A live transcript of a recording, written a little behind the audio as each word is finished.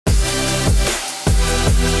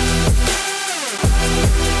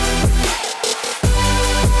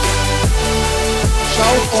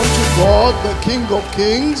God, the King of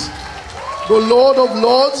Kings, the Lord of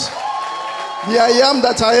Lords, the I am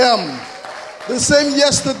that I am, the same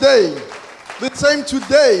yesterday, the same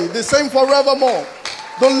today, the same forevermore,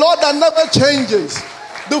 the Lord that never changes,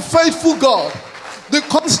 the faithful God, the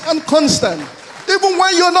constant. Even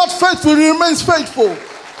when you're not faithful, he remains faithful.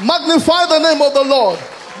 Magnify the name of the Lord,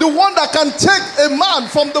 the one that can take a man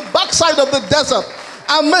from the backside of the desert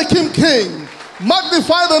and make him king.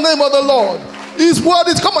 Magnify the name of the Lord. His word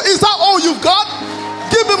is coming. Is that all you've got?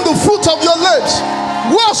 Give him the fruit of your lips.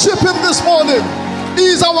 Worship him this morning. He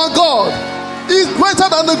is our God. He is greater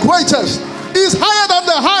than the greatest. He is higher than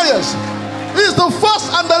the highest. He is the first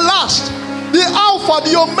and the last, the Alpha,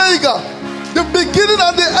 the Omega, the beginning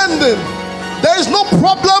and the ending. There is no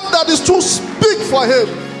problem that is too big for him.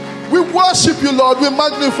 We worship you, Lord. We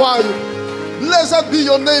magnify you. Blessed be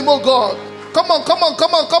your name, oh God. Come on, come on,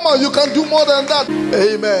 come on, come on. You can do more than that.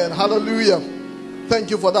 Amen. Hallelujah. Thank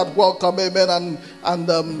you for that welcome. Amen. And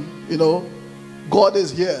you know, God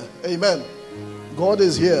is here. Amen. God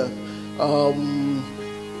is here.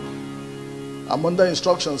 I'm under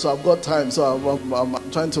instruction, so I've got time. So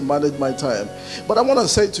I'm trying to manage my time. But I want to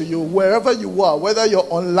say to you, wherever you are, whether you're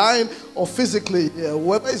online or physically,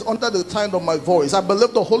 whoever is under the sound of my voice, I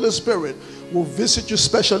believe the Holy Spirit will visit you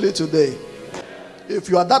specially today. If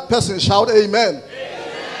you are that person, shout amen.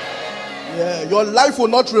 Yeah, your life will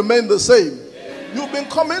not remain the same. You've been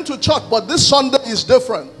coming to church, but this Sunday is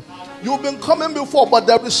different. You've been coming before, but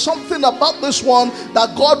there is something about this one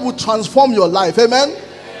that God will transform your life. Amen.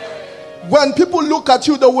 When people look at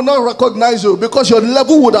you, they will not recognize you because your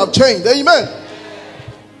level would have changed. Amen.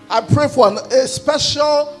 I pray for a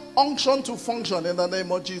special unction to function in the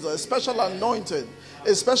name of Jesus. A special anointing.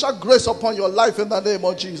 A special grace upon your life in the name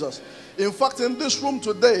of Jesus. In fact, in this room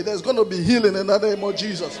today, there's going to be healing in the name of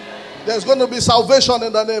Jesus. There's going to be salvation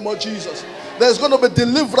in the name of Jesus. There's going to be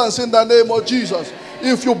deliverance in the name of Jesus.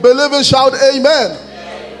 If you believe it, shout amen.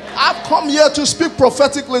 I've come here to speak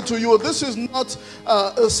prophetically to you. This is not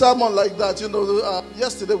a sermon like that. You know,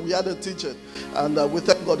 yesterday we had a teaching, and we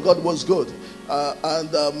thank God. God was good,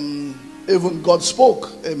 and even God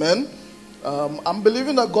spoke. Amen. I'm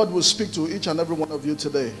believing that God will speak to each and every one of you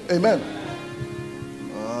today. Amen.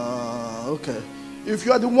 Okay. If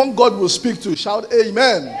you are the one God will speak to, shout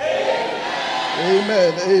amen.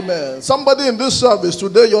 Amen. Amen. Somebody in this service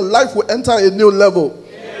today, your life will enter a new level.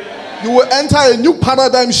 You will enter a new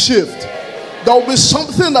paradigm shift. There will be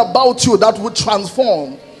something about you that will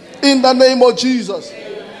transform in the name of Jesus.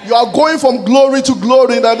 You are going from glory to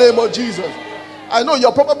glory in the name of Jesus. I know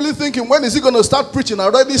you're probably thinking, when is he going to start preaching? I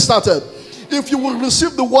already started. If you will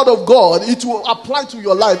receive the word of God, it will apply to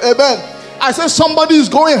your life. Amen. I said somebody is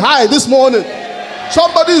going high this morning.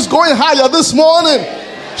 Somebody is going higher this morning.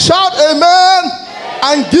 Shout amen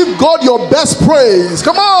and give God your best praise.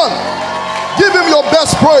 Come on. Give him your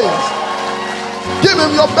best praise. Give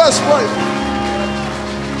him your best praise.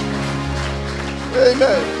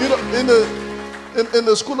 Amen. You know, in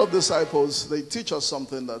the school of disciples, they teach us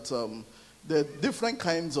something that there are different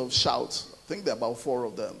kinds of shouts. I think there are about 4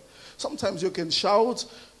 of them. Sometimes you can shout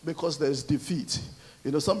because there's defeat.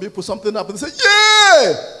 You know, some people, something happens, they say,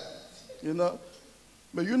 yeah! You know,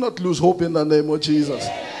 may you not lose hope in the name of Jesus.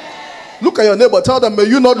 Look at your neighbor, tell them, may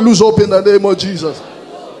you not lose hope in the name of Jesus.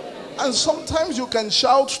 And sometimes you can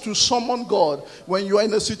shout to summon God when you are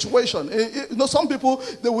in a situation. You know, some people,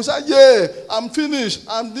 they will say, yeah, I'm finished,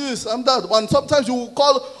 I'm this, I'm that. And sometimes you will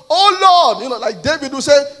call, oh Lord, you know, like David will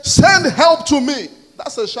say, send help to me.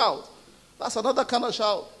 That's a shout. That's another kind of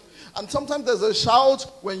shout. And sometimes there's a shout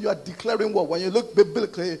when you are declaring war. When you look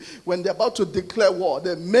biblically, when they're about to declare war,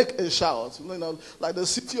 they make a shout. You know, like the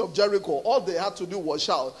city of Jericho, all they had to do was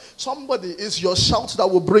shout. Somebody is your shout that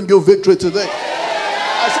will bring you victory today.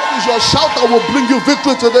 I said it's your shout that will bring you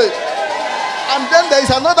victory today. And then there is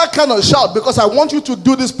another kind of shout, because I want you to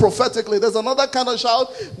do this prophetically. There's another kind of shout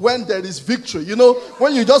when there is victory. You know,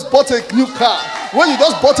 when you just bought a new car, when you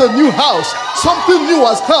just bought a new house, something new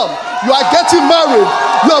has come. You are getting married.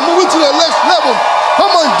 You are moving to the next level.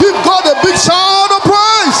 Come on, give God a big shout of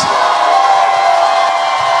praise.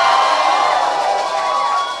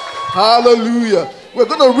 Hallelujah. We're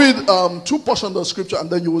going to read 2 portions of scripture, and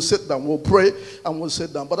then you will sit down. We'll pray and we'll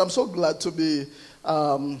sit down. But I'm so glad to be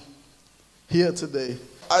here today.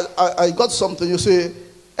 I got something. You see,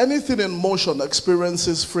 anything in motion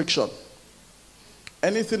experiences friction.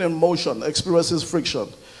 Anything in motion experiences friction.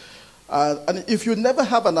 And if you never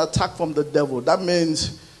have an attack from the devil, that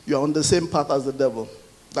means you're on the same path as the devil.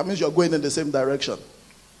 That means you're going in the same direction.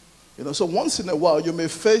 You know, so once in a while, you may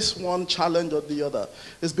face one challenge or the other.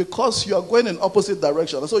 It's because you are going in opposite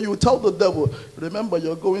direction. So you tell the devil, remember,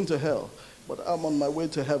 you're going to hell. but I'm on my way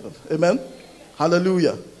to heaven. Amen?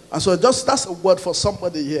 Hallelujah. And so that's a word for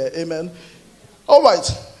somebody here. Amen? All right.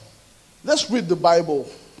 Let's read the Bible.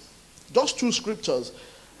 Just 2 scriptures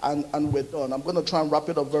and we're done. I'm going to try and wrap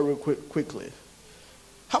it up very quickly.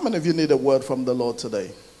 How many of you need a word from the Lord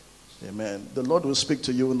today? Amen. The Lord will speak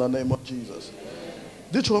to you in the name of Jesus.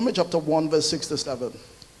 Deuteronomy chapter 1 verse 6 to 7.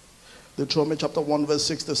 Deuteronomy chapter 1 verse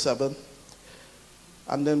 6 to 7.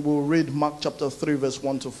 And then we'll read Mark chapter 3 verse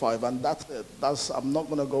 1 to 5. And that's it. I'm not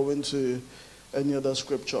going to go into any other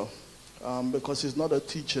scripture because it's not a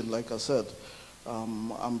teaching, like I said.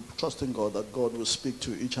 I'm trusting God that God will speak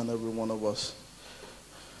to each and every one of us.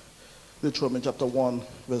 Deuteronomy chapter 1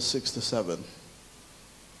 verse 6 to 7.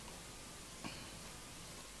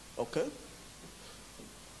 Okay?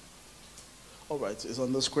 All right, it's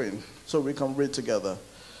on the screen. So we can read together.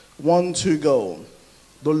 1, 2, go.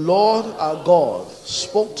 The Lord our God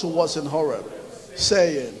spoke to us in Horeb,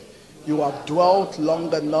 saying, you have dwelt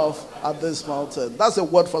long enough at this mountain. That's a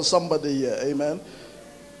word for somebody here. Amen.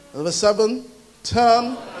 Verse 7,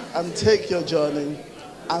 turn and take your journey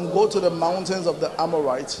and go to the mountains of the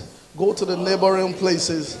Amorites. Go to the neighboring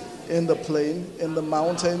places in the plain, in the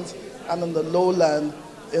mountains, and in the lowland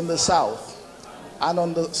in the south, and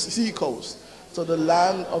on the sea coast, to the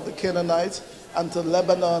land of the Canaanites, and to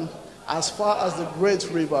Lebanon, as far as the great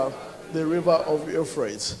river, the river of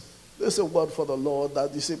Euphrates. This is a word for the Lord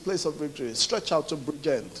that is a place of victory. Stretch out to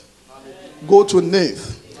Bridgend. Go to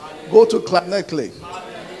Nath. Go to Claneckley.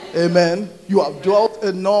 Amen. You have dwelt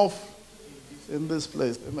enough in this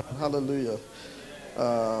place. Amen. Hallelujah.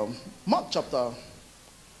 Mark chapter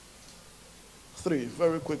 3,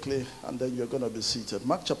 very quickly, and then you're going to be seated.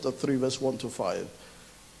 Mark chapter 3, verse 1 to 5.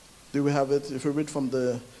 Do we have it? If you read from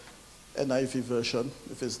the NIV version,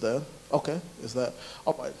 if it's there. Okay, it's there.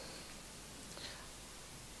 All right.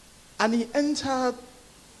 And he entered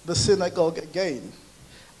the synagogue again,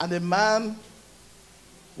 and a man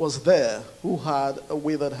was there who had a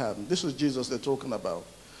withered hand. This was Jesus they're talking about.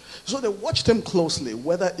 So they watched him closely,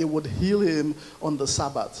 whether it would heal him on the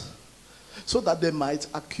Sabbath, so that they might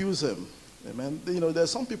accuse him. Amen. You know, there's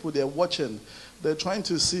some people they're watching. They're trying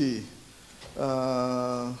to see,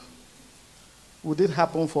 would it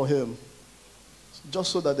happen for him?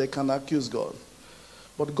 Just so that they can accuse God.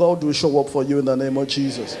 But God will show up for you in the name of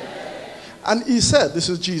Jesus. And he said, this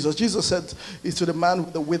is Jesus. Jesus said to the man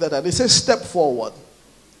with the withered hand, he said, step forward.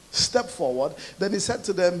 Step forward. Then he said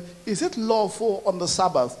to them, is it lawful on the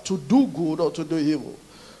Sabbath to do good or to do evil?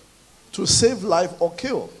 To save life or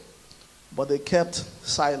kill? But they kept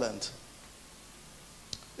silent.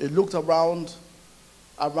 He looked around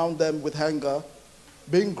them with anger,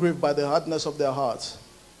 being grieved by the hardness of their hearts.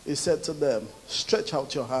 He said to them, stretch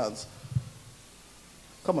out your hands.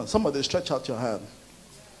 Come on, somebody stretch out your hand.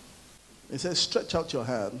 He said, stretch out your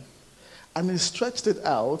hand. And he stretched it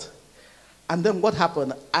out. And then what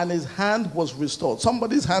happened? And his hand was restored.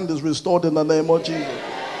 Somebody's hand is restored in the name of Jesus.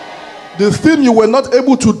 The thing you were not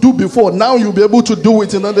able to do before, now you'll be able to do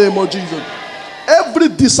it in the name of Jesus. Every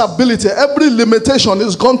disability, every limitation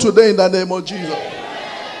is gone today in the name of Jesus.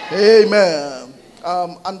 Amen.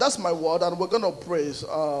 And that's my word, and we're going to praise.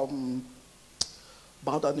 Bow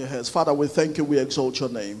down your heads. Father, we thank you. We exalt your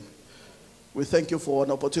name. We thank you for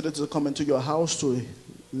an opportunity to come into your house to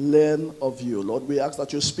learn of you. Lord, we ask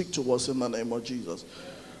that you speak to us in the name of Jesus.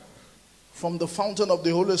 From the fountain of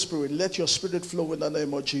the Holy Spirit, let your spirit flow in the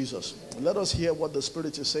name of Jesus. Let us hear what the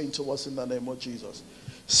Spirit is saying to us in the name of Jesus.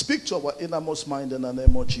 Speak to our innermost mind in the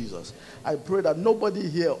name of Jesus. I pray that nobody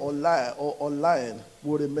here online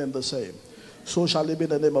will remain the same. So shall it be in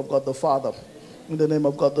the name of God the Father, in the name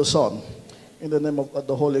of God the Son, in the name of God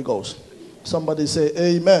the Holy Ghost. Somebody say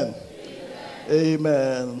amen.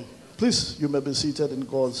 Amen. Please, you may be seated in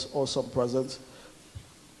God's awesome presence.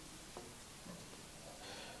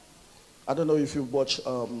 I don't know if you watch,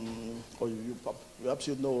 or perhaps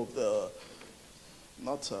you know of the,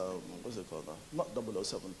 what's it called now? Not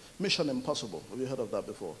 007, Mission Impossible. Have you heard of that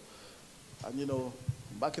before? And you know,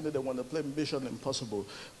 back in the day when they played Mission Impossible,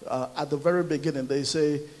 at the very beginning they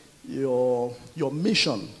say, your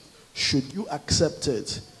mission, should you accept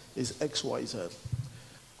it, is XYZ.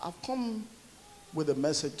 I've come with a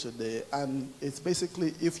message today, and it's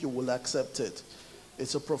basically if you will accept it.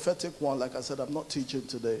 It's a prophetic one. Like I said, I'm not teaching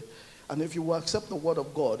today. And if you will accept the word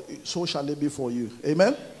of God, so shall it be for you.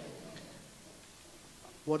 Amen?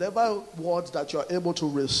 Whatever word that you're able to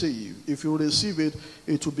receive, if you receive it,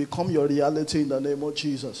 it will become your reality in the name of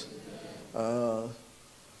Jesus. And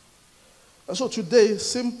so today,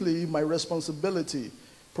 simply my responsibility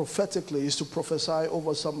prophetically is to prophesy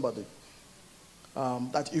over somebody.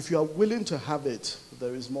 That if you are willing to have it,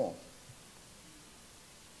 there is more.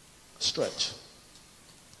 Stretch.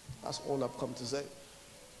 That's all I've come to say.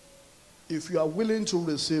 If you are willing to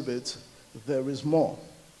receive it, there is more.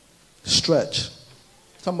 Stretch.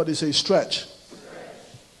 Somebody say stretch.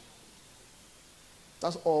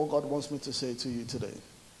 That's all God wants me to say to you today.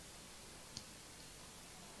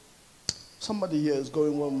 Somebody here is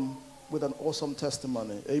going home with an awesome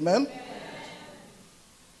testimony. Amen?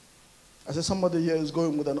 I said somebody here is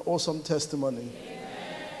going with an awesome testimony.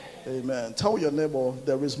 Amen. Tell your neighbor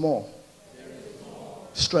there is more.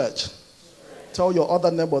 Stretch. Tell your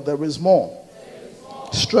other neighbor there is more.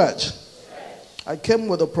 Stretch. I came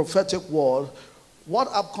with a prophetic word. What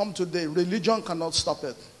I've come today, religion cannot stop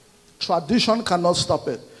it. Tradition cannot stop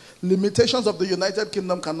it. Limitations of the United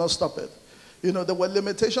Kingdom cannot stop it. You know, there were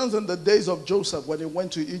limitations in the days of Joseph when he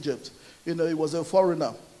went to Egypt. You know, he was a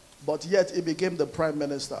foreigner, but yet he became the prime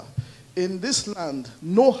minister. In this land,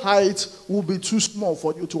 no height will be too small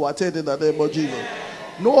for you to attain in the name of Jesus.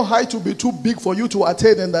 No height will be too big for you to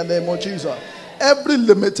attain in the name of Jesus. Every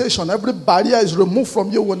limitation, every barrier is removed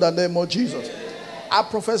from you in the name of Jesus. I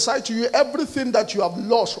prophesy to you, everything that you have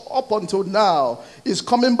lost up until now is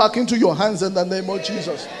coming back into your hands in the name of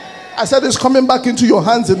Jesus. I said it's coming back into your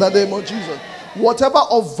hands in the name of Jesus. Whatever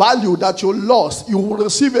of value that you lost, you will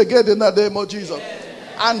receive again in the name of Jesus.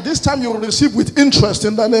 And this time you will receive with interest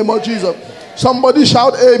in the name of Jesus. Somebody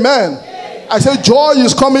shout amen. I say joy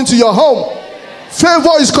is coming to your home.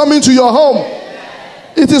 Favor is coming to your home.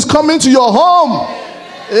 It is coming to your home.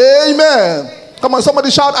 Amen. Come on, somebody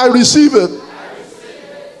shout, I receive it.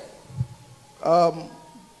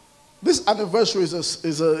 This anniversary is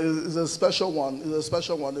a special one. It's a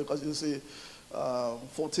special one because you see,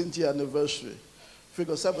 14th year anniversary.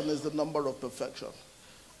 Figure 7 is the number of perfection.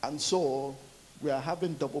 And so we are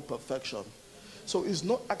having double perfection. So it's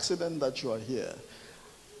no accident that you are here.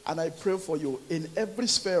 And I pray for you in every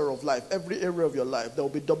sphere of life, every area of your life, there will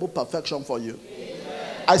be double perfection for you.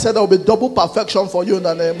 Amen. I said there will be double perfection for you in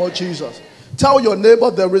the name of Jesus. Tell your neighbor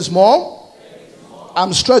there is more.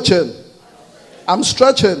 I'm stretching. I'm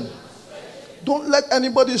stretching. Don't let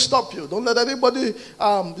anybody stop you. Don't let anybody,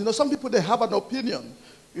 some people, they have an opinion.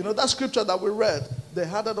 You know, that scripture that we read, they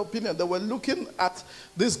had an opinion. They were looking at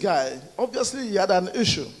this guy. Obviously, he had an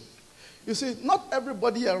issue. You see, not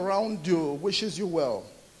everybody around you wishes you well.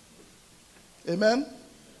 Amen?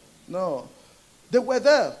 No. They were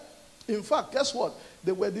there. In fact, guess what?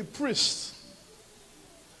 They were the priests.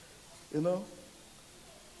 You know?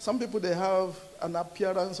 Some people, they have an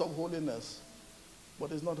appearance of holiness,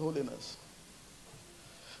 but it's not holiness.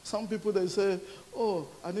 Some people, they say, oh,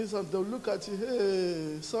 and they'll look at you,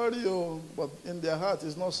 hey, sorry, oh, but in their heart,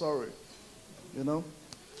 it's not sorry. You know?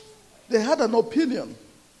 They had an opinion.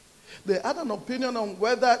 They had an opinion on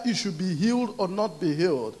whether it should be healed or not be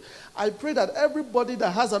healed. I pray that everybody that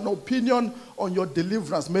has an opinion on your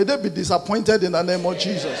deliverance, may they be disappointed in the name of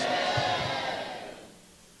Jesus.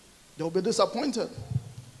 They'll be disappointed.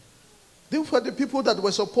 These were the people that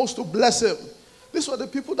were supposed to bless him. These were the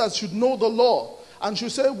people that should know the law and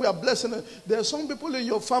should say, we are blessing him. There are some people in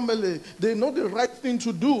your family, they know the right thing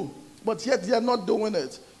to do, but yet they are not doing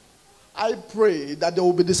it. I pray that they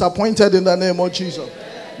will be disappointed in the name of Jesus.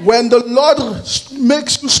 When the Lord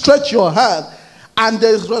makes you stretch your hand and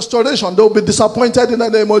there is restoration, they will be disappointed in the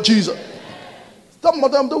name of Jesus. Some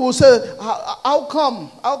of them, they will say, how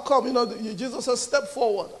come? How come? You know, Jesus says, step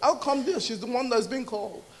forward. How come this? She's the one that is being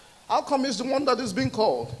called. How come he's the one that is being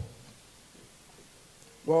called?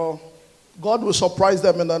 Well, God will surprise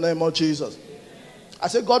them in the name of Jesus. I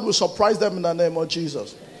say God will surprise them in the name of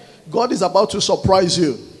Jesus. God is about to surprise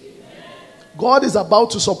you. God is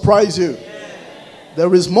about to surprise you.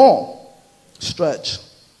 There is more. Stretch.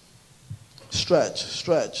 Stretch,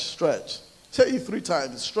 stretch, stretch. Say it 3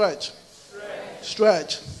 times. Stretch.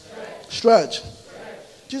 Stretch. Stretch.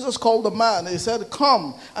 Jesus called the man. He said,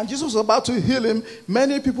 come. And Jesus was about to heal him.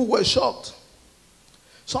 Many people were shocked.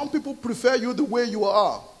 Some people prefer you the way you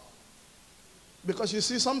are. Because you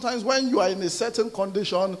see, sometimes when you are in a certain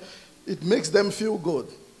condition, it makes them feel good.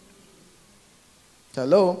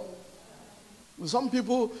 Hello? Some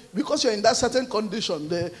people, because you're in that certain condition,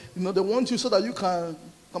 they want you so that you can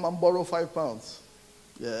come and borrow £5.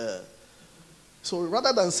 Yeah. So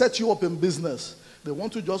rather than set you up in business, they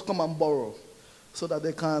want to just come and borrow so that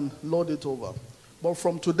they can load it over. But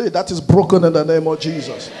from today, that is broken in the name of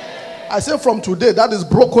Jesus. I say from today, that is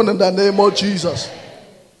broken in the name of Jesus.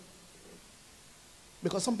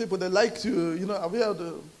 Because some people, they like to, have you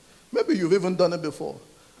heard, maybe you've even done it before.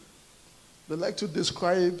 They like to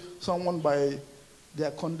describe someone by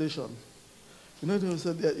their condition. They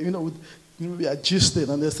say, we are gisting,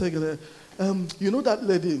 and they say, that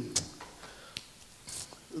lady,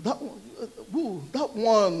 That one, that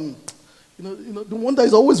one, the one that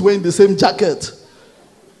is always wearing the same jacket.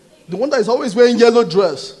 The one that is always wearing yellow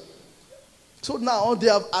dress. So now they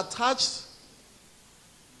have attached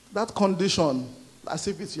that condition as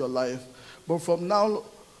if it's your life. But from now,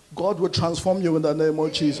 God will transform you in the name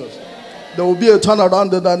of Jesus. There will be a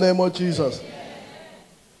turnaround in the name of Jesus.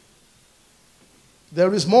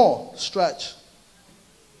 There is more. Stretch.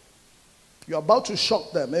 You're about to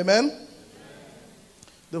shock them. Amen?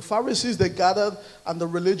 The Pharisees, they gathered, and the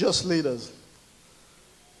religious leaders.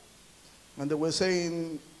 And they were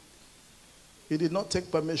saying, he did not take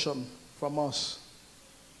permission from us.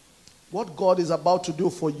 What God is about to do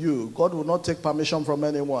for you, God will not take permission from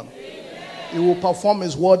anyone. He will perform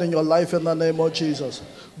his word in your life in the name of Jesus.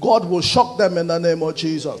 God will shock them in the name of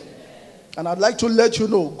Jesus. And I'd like to let you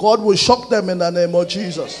know, God will shock them in the name of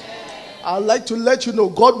Jesus. I'd like to let you know,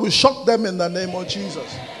 God will shock them in the name of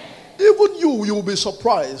Jesus. Even you will be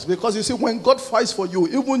surprised. Because you see, when God fights for you,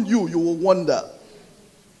 even you will wonder.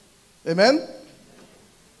 Amen?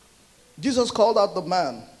 Jesus called out the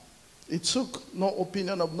man. He took no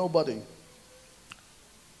opinion of nobody.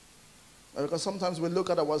 Because sometimes we look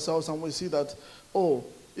at ourselves and we see that,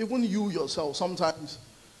 even you yourself, sometimes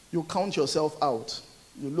you count yourself out.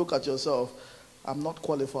 You look at yourself, I'm not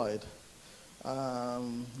qualified. I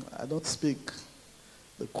don't speak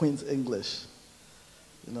the Queen's English.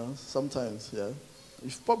 Sometimes, yeah.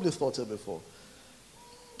 You've probably thought it before.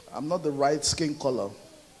 I'm not the right skin color.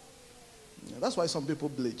 Yeah, that's why some people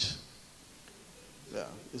bleach. Yeah,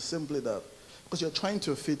 it's simply that. Because you're trying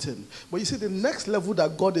to fit in. But you see, the next level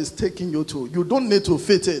that God is taking you to, you don't need to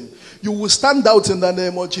fit in. You will stand out in the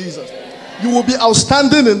name of Jesus. You will be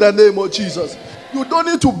outstanding in the name of Jesus. You don't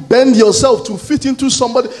need to bend yourself to fit into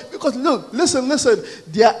somebody. Because look, listen,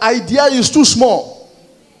 their idea is too small.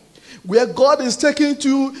 Where God is taking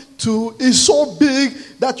you to is so big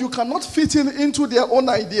that you cannot fit into their own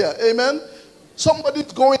idea. Amen?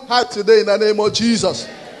 Somebody's going high today in the name of Jesus.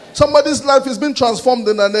 Somebody's life is being transformed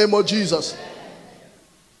in the name of Jesus.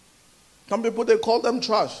 Some people, they call them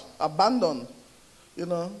trash, abandoned.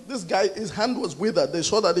 This guy, his hand was withered. They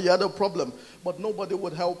saw that he had a problem, but nobody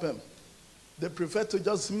would help him. They preferred to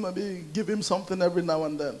just maybe give him something every now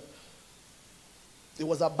and then. He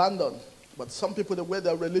was abandoned. But some people, they wear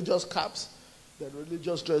their religious caps, their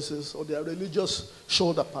religious dresses, or their religious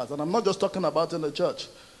shoulder pads. And I'm not just talking about in the church.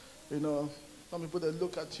 Some people, they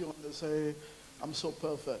look at you and they say, I'm so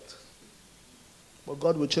perfect. But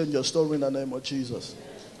God will change your story in the name of Jesus.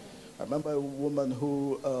 I remember a woman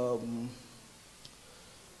who,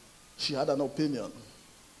 she had an opinion.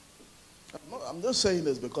 I'm just saying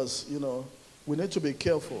this because, we need to be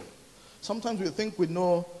careful. Sometimes we think we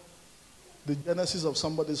know the genesis of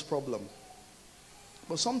somebody's problem.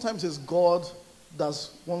 But sometimes it's God that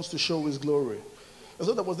wants to show his glory. And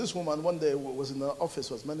so there was this woman one day who was in the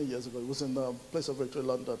office, it was many years ago. It was in the place of Victory,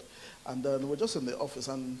 London. And we were just in the office,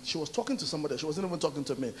 and she was talking to somebody. She wasn't even talking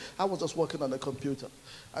to me. I was just working on the computer.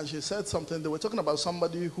 And she said something. They were talking about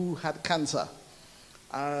somebody who had cancer.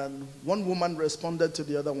 And one woman responded to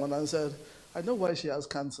the other one and said, I know why she has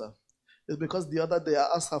cancer. It's because the other day I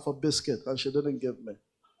asked her for biscuit, and she didn't give me.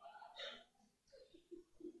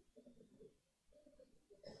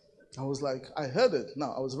 I was like, I heard it.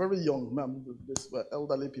 Now, I was very young, ma'am. These were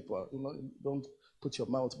elderly people. Don't put your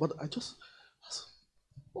mouth. But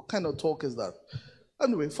what kind of talk is that?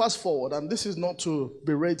 Anyway, fast forward, and this is not to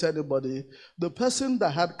berate anybody. The person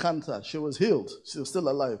that had cancer, she was healed. She was still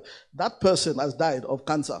alive. That person has died of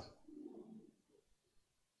cancer.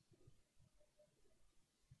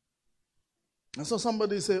 And so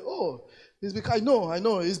somebody say, it's because, I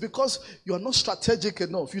know. It's because you are not strategic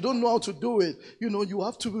enough. You don't know how to do it. You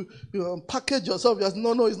have to package yourself.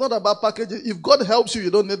 No, it's not about packaging. If God helps you, you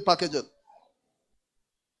don't need packaging.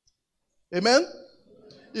 Amen?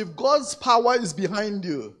 If God's power is behind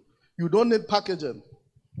you, you don't need packaging.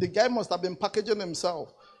 The guy must have been packaging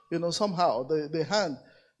himself, somehow. The hand,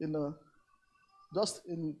 just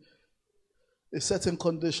in a certain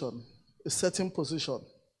condition, a certain position.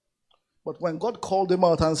 But when God called him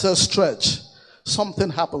out and said, stretch,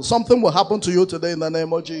 something happened. Something will happen to you today in the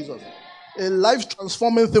name of Jesus. A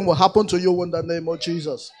life-transforming thing will happen to you in the name of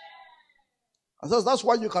Jesus. And so that's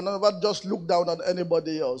why you can never just look down on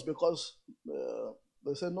anybody else, because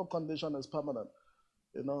they say no condition is permanent.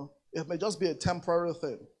 It may just be a temporary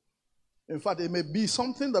thing. In fact, it may be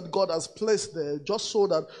something that God has placed there just so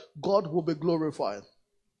that God will be glorified.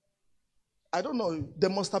 I don't know.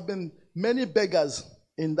 There must have been many beggars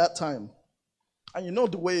in that time. And you know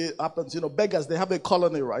the way it happens, beggars, they have a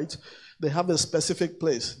colony, right? They have a specific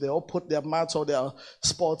place. They all put their mats or their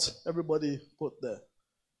spots, everybody put there.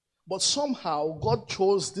 But somehow God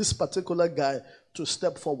chose this particular guy to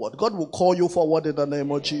step forward. God will call you forward in the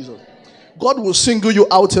name of Jesus. God will single you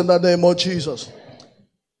out in the name of Jesus.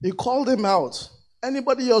 He called him out.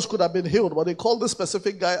 Anybody else could have been healed, but he called this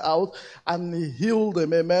specific guy out and he healed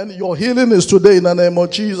him. Amen. Your healing is today in the name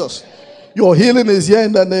of Jesus. Your healing is here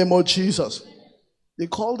in the name of Jesus. He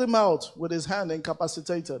called him out with his hand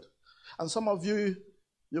incapacitated. And some of you,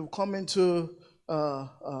 you've come into,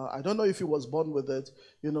 I don't know if he was born with it.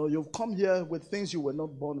 You know, you've come here with things you were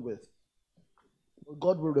not born with.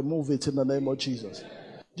 God will remove it in the name of Jesus.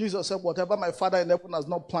 Jesus said, whatever my Father in heaven has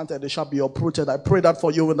not planted, it shall be uprooted. I pray that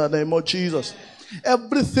for you in the name of Jesus.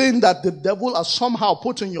 Everything that the devil has somehow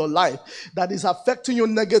put in your life that is affecting you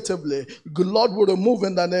negatively, the Lord will remove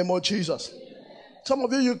in the name of Jesus. Some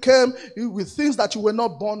of you came with things that you were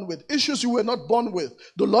not born with, issues you were not born with.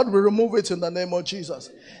 The Lord will remove it in the name of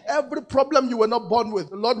Jesus. Every problem you were not born with,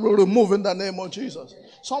 the Lord will remove in the name of Jesus.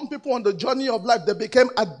 Some people on the journey of life, they became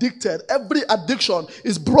addicted. Every addiction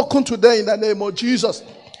is broken today in the name of Jesus.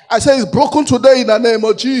 I say it's broken today in the name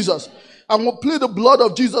of Jesus. And we'll plead the blood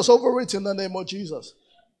of Jesus over it in the name of Jesus.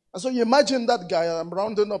 And so you imagine that guy, I'm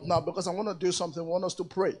rounding up now because I want to do something, I want us to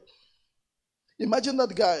pray. Imagine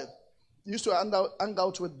that guy used to hang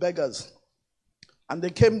out with beggars. And they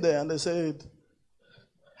came there and they said,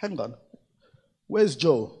 hang on, where's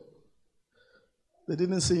Joe? They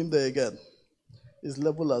didn't see him there again. His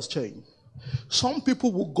level has changed. Some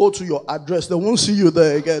people will go to your address, they won't see you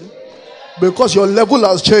there again. Because your level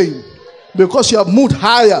has changed. Because you have moved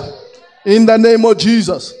higher in the name of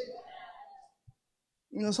Jesus.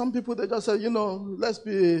 You know, some people, they just say, let's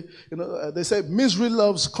be, they say misery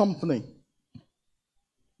loves company.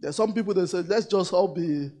 There's some people that say, let's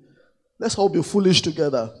all be foolish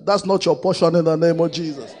together. That's not your portion in the name of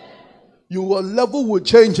Jesus. Your level will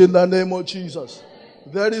change in the name of Jesus.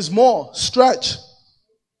 There is more. Stretch.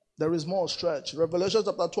 There is more. Stretch. Revelation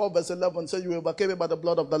chapter 12 verse 11 says you overcame it by the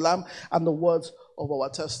blood of the Lamb and the words of our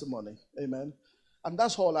testimony. Amen. And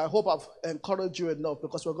that's all. I hope I've encouraged you enough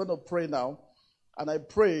because we're going to pray now. And I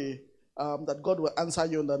pray that God will answer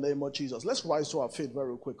you in the name of Jesus. Let's rise to our feet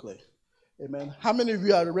very quickly. Amen. How many of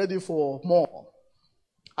you are ready for more?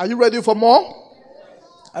 Are you ready for more?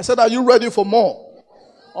 I said, are you ready for more?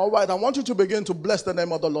 All right, I want you to begin to bless the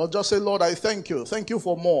name of the Lord. Just say, Lord, I thank you. Thank you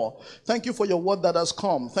for more. Thank you for your word that has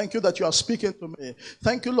come. Thank you that you are speaking to me.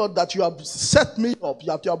 Thank you, Lord, that you have set me up.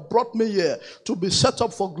 You have brought me here to be set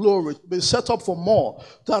up for glory, to be set up for more.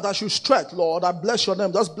 That I should stretch, Lord. I bless your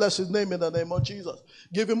name. Just bless his name in the name of Jesus.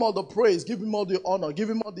 Give him all the praise. Give him all the honor. Give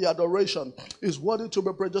him all the adoration. He's worthy to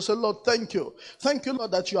be praised. Just say, Lord, thank you. Thank you,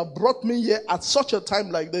 Lord, that you have brought me here at such a time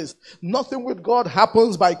like this. Nothing with God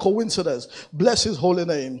happens by coincidence. Bless his holy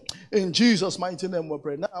name. In Jesus' mighty name we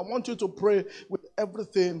pray. Now I want you to pray with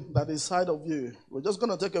everything that is inside of you. We're just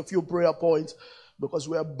going to take a few prayer points because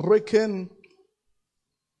we are breaking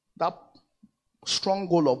that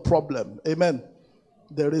stronghold or problem. Amen.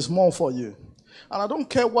 There is more for you. And I don't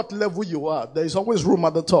care what level you are. There is always room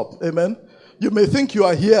at the top. Amen. You may think you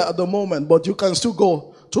are here at the moment, but you can still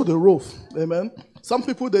go to the roof. Amen. Some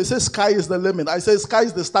people, they say sky is the limit. I say sky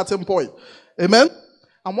is the starting point. Amen.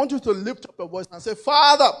 I want you to lift up your voice and say,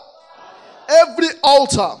 Father, every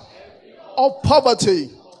altar of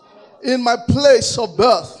poverty in my place of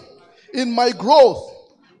birth, in my growth,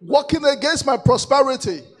 working against my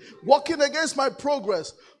prosperity, working against my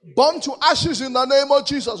progress, burn to ashes in the name of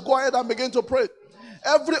Jesus. Go ahead and begin to pray.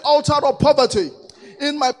 Every altar of poverty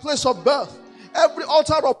in my place of birth, every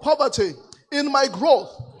altar of poverty in my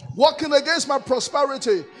growth, working against my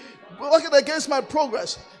prosperity, working against my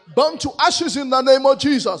progress, burn to ashes in the name of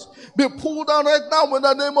Jesus. Be pulled down right now in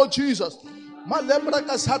the name of Jesus.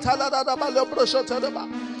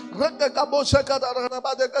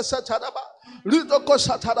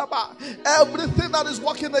 Everything that is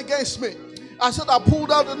working against me, I said I pull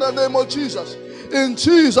down in the name of Jesus. In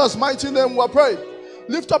Jesus' mighty name we pray.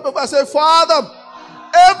 Lift up your voice and say, Father,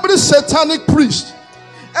 every satanic priest,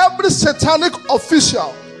 every satanic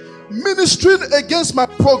official ministering against my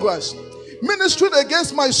progress, ministering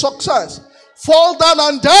against my success, fall down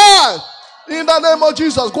and die in the name of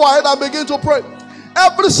Jesus. Go ahead and begin to pray.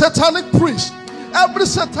 Every satanic priest, every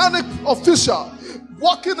satanic official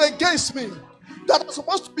working against me, that are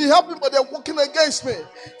supposed to be helping, but they're working against me,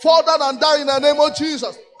 fall down and die in the name of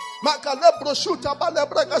Jesus.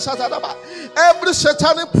 Every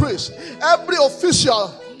satanic priest, every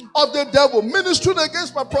official of the devil ministering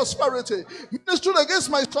against my prosperity, ministering against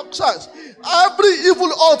my success, every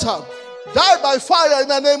evil altar, die by fire in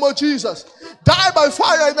the name of Jesus. Die by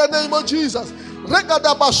fire in the name of Jesus.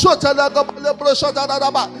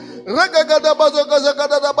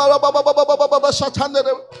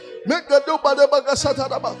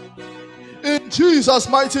 In Jesus'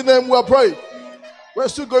 mighty name we are praying. We're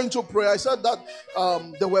still going to pray. I said that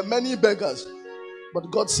there were many beggars, but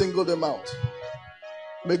God singled them out.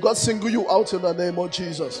 May God single you out in the name of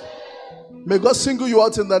Jesus. May God single you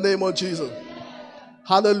out in the name of Jesus.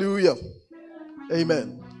 Hallelujah.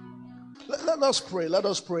 Amen. Let us pray. Let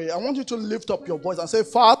us pray. I want you to lift up your voice and say,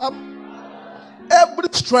 Father, every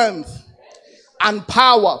strength and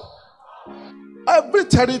power, every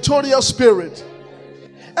territorial spirit,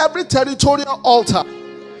 every territorial altar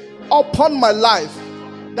upon my life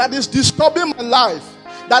that is disturbing my life,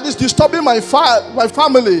 that is disturbing my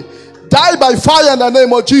family, die by fire in the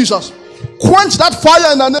name of Jesus. Quench that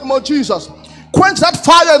fire in the name of Jesus. Quench that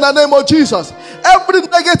fire in the name of Jesus. Every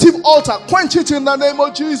negative altar, quench it in the name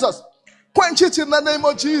of Jesus. Quench it in the name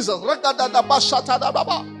of Jesus.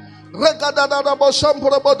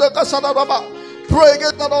 Pray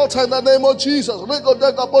against that altar in the name of Jesus.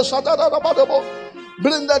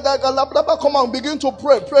 Come on, begin to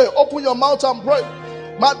pray. Pray. Open your mouth and pray.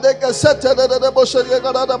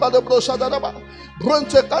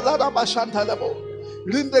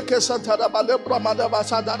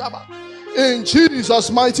 In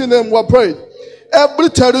Jesus' mighty name we pray. Every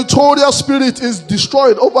territorial spirit is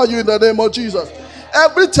destroyed over you in the name of Jesus.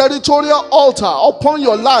 Every territorial altar upon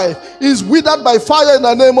your life is withered by fire in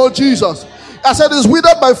the name of Jesus. I said it's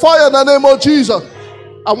withered by fire in the name of Jesus.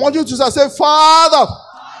 I want you to say, Father,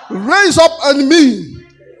 raise up in me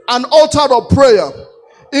an altar of prayer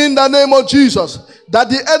in the name of Jesus that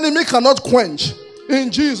the enemy cannot quench.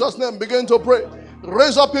 In Jesus' name, begin to pray.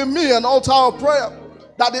 Raise up in me an altar of prayer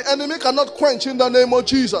that the enemy cannot quench in the name of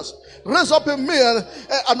Jesus. Raise up in me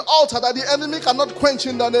an altar that the enemy cannot quench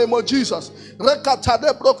in the name of Jesus.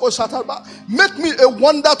 Make me a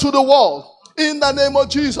wonder to the world in the name of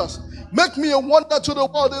Jesus. Make me a wonder to the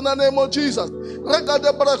world in the name of Jesus. Make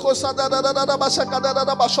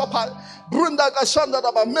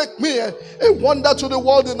me a wonder to the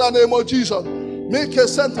world in the name of Jesus. Make a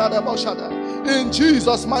center. In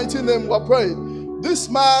Jesus' mighty name we pray. This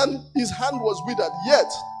man, his hand was withered, yet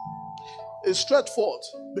he stretched forth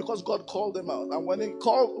because God called him out. And when he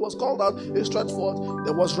was called out, he stretched forth.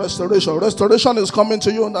 There was restoration. Restoration is coming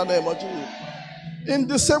to you in the name of Jesus. In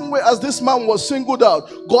the same way as this man was singled out,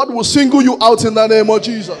 God will single you out in the name of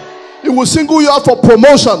Jesus. He will single you out for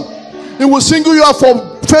promotion. He will single you out for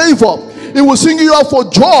favor. He will single you out for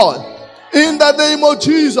joy in the name of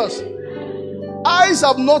Jesus. Eyes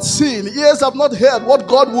have not seen, ears have not heard what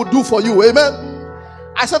God will do for you. Amen.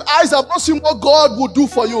 I said eyes have not seen what God will do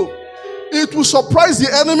for you. It will surprise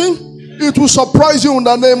the enemy. It will surprise you in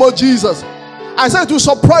the name of Jesus. I said it will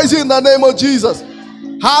surprise you in the name of Jesus.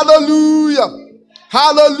 Hallelujah.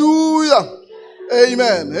 Hallelujah.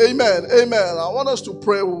 Amen. Amen. Amen. I want us to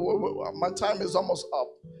pray. My time is almost up.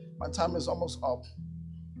 My time is almost up.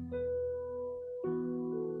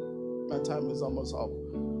 My time is almost up.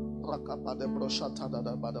 Can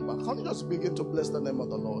you just begin to bless the name of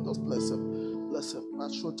the Lord? Just bless him. Bless him.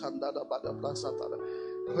 Bless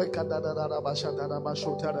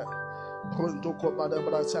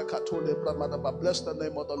the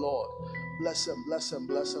name of the Lord. Bless him. Bless him.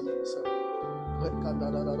 Bless him. Bless him.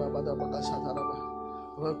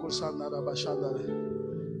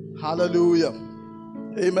 Hallelujah.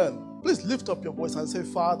 Amen. Please lift up your voice and say,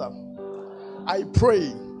 Father, I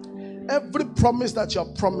pray every promise that you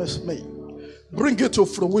have promised me, bring it to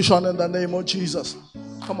fruition in the name of Jesus.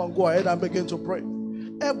 Come on, go ahead and begin to pray.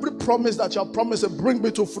 Every promise that you have promised, bring me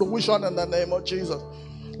to fruition in the name of Jesus.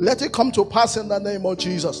 Let it come to pass in the name of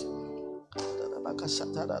Jesus.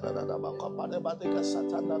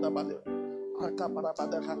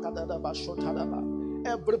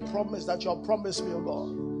 Every promise that you have promised me, oh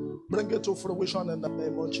God, bring it to fruition in the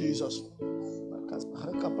name of Jesus.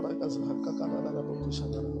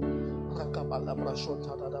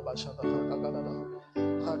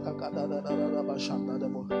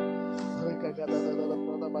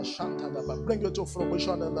 Bring it to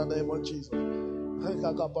fruition in the name of Jesus.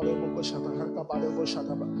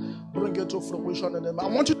 Bring it to fruition in the name. I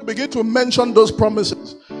want you to begin to mention those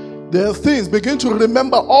promises. There are things. Begin to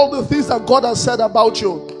remember all the things that God has said about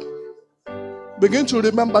you. Begin to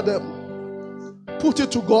remember them. Put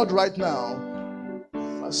it to God right now.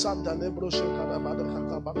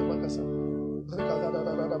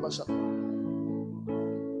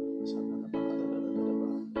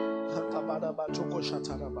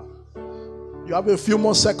 You have a few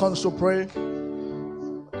more seconds to pray.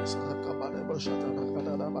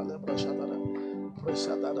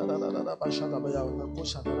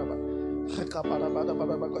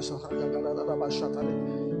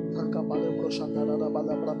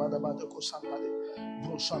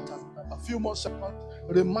 A few more seconds.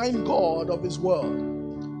 Remind God of His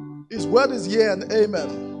word. His word is yea and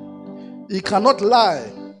amen. He cannot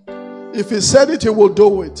lie. If He said it, He will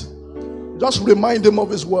do it. Just remind Him of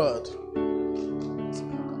His word.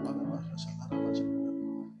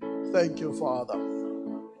 Thank you, Father.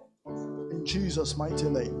 In Jesus' mighty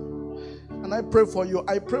name. And I pray for you.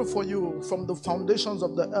 I pray for you from the foundations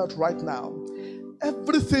of the earth right now.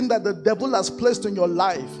 Everything that the devil has placed in your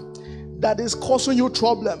life that is causing you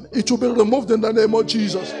problem, it will be removed in the name of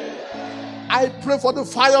Jesus. I pray for the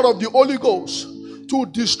fire of the Holy Ghost to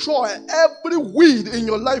destroy every weed in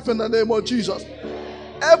your life in the name of Jesus.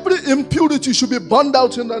 Every impurity should be burned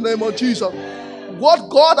out in the name of Jesus. What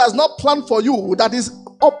God has not planned for you that is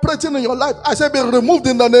operating in your life, I say be removed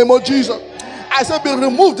in the name of Jesus. I say be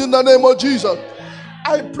removed in the name of Jesus.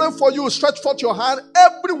 I pray for you, stretch forth your hand,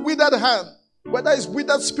 every withered hand, whether it's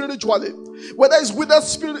withered spiritually, whether it's withered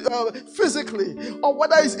physically, or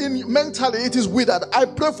whether it's mentally, it is withered. I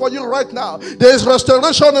pray for you right now. There is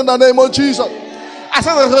restoration in the name of Jesus. I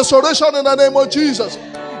said there's restoration in the name of Jesus.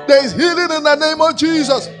 There is healing in the name of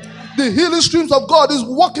Jesus. The healing streams of God is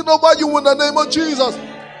walking over you in the name of Jesus.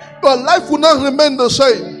 Your life will not remain the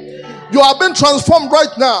same. You are being transformed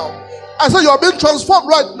right now. I said you are being transformed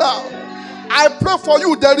right now. I pray for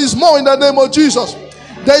you. There is more in the name of Jesus.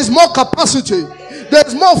 There is more capacity. There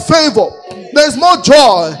is more favor. There is more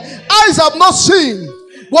joy. Eyes have not seen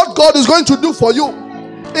what God is going to do for you.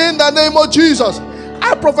 In the name of Jesus.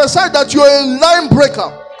 I prophesy that you are a line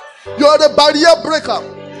breaker. You are a barrier breaker.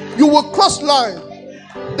 You will cross line.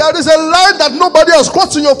 There is a line that nobody has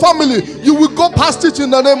crossed in your family. You will go past it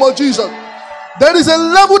in the name of Jesus. There is a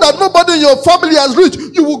level that nobody in your family has reached.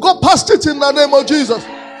 You will go past it in the name of Jesus.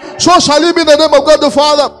 So shall it be in the name of God the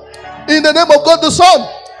Father, in the name of God the Son,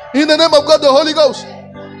 in the name of God the Holy Ghost.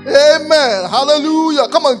 Amen. Hallelujah.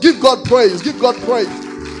 Come on, give God praise. Give God praise.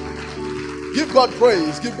 Give God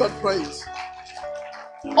praise. Give God praise.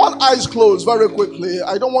 All eyes closed very quickly.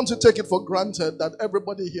 I don't want to take it for granted that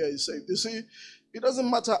everybody here is saved. You see, it doesn't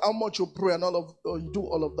matter how much you pray and you do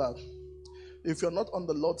all of that. If you're not on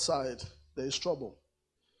the Lord's side, there is trouble.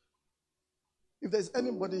 If there's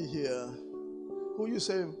anybody here who you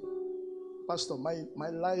say, Pastor, my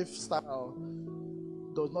lifestyle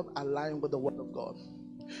does not align with the word of God.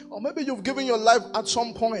 Or maybe you've given your life at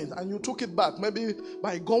some point and you took it back, maybe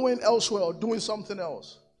by going elsewhere or doing something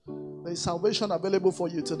else. There is salvation available for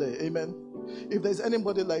you today. Amen. If there's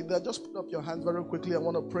anybody like that, just put up your hand very quickly. I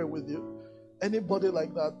want to pray with you. Anybody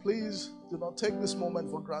like that, please do not take this moment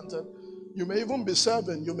for granted. You may even be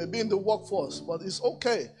serving. You may be in the workforce, but it's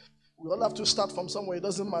okay. We all have to start from somewhere. It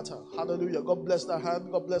doesn't matter. Hallelujah. God bless that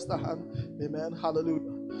hand. God bless that hand. Amen.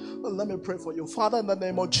 Hallelujah. Well, let me pray for you. Father, in the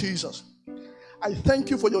name of Jesus, I thank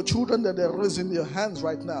you for your children that they're raising their hands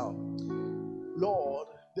right now. Lord,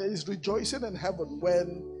 there is rejoicing in heaven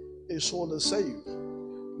when a soul is saved.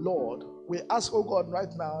 Lord, we ask, oh God, right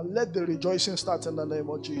now, let the rejoicing start in the name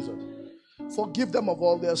of Jesus. Forgive them of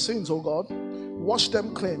all their sins, oh God. Wash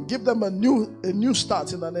them clean. Give them a new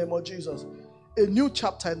start in the name of Jesus. A new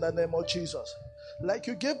chapter in the name of Jesus. Like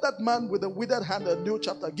you gave that man with a withered hand a new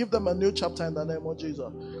chapter, give them a new chapter in the name of Jesus.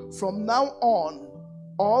 From now on,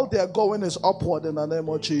 all their going is upward in the name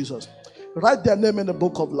of Jesus. Write their name in the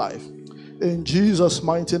book of life. In Jesus'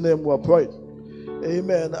 mighty name we pray.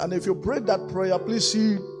 Amen. And if you prayed that prayer, please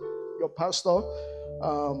see your pastor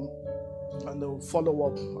and they'll follow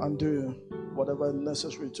up and do whatever is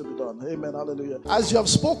necessary to be done. Amen. Hallelujah. As you have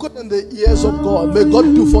spoken in the ears of God, may God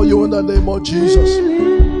do for you in the name of Jesus.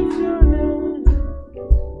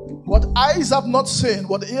 What eyes have not seen,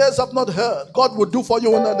 what ears have not heard, God will do for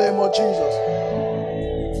you in the name of Jesus.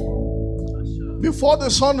 Before the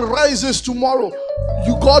sun rises tomorrow,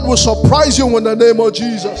 God will surprise you in the name of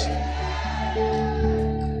Jesus.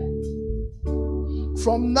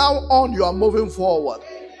 From now on, you are moving forward.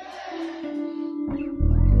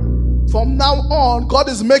 From now on, God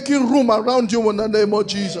is making room around you in the name of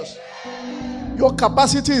Jesus. Your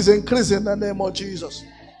capacity is increasing in the name of Jesus.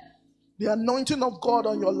 The anointing of God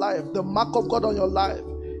on your life, the mark of God on your life,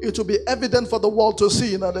 it will be evident for the world to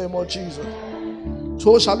see in the name of Jesus.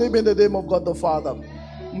 So shall it be in the name of God the Father,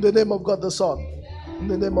 in the name of God the Son, in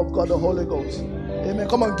the name of God the Holy Ghost. Amen.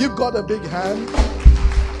 Come on, give God a big hand.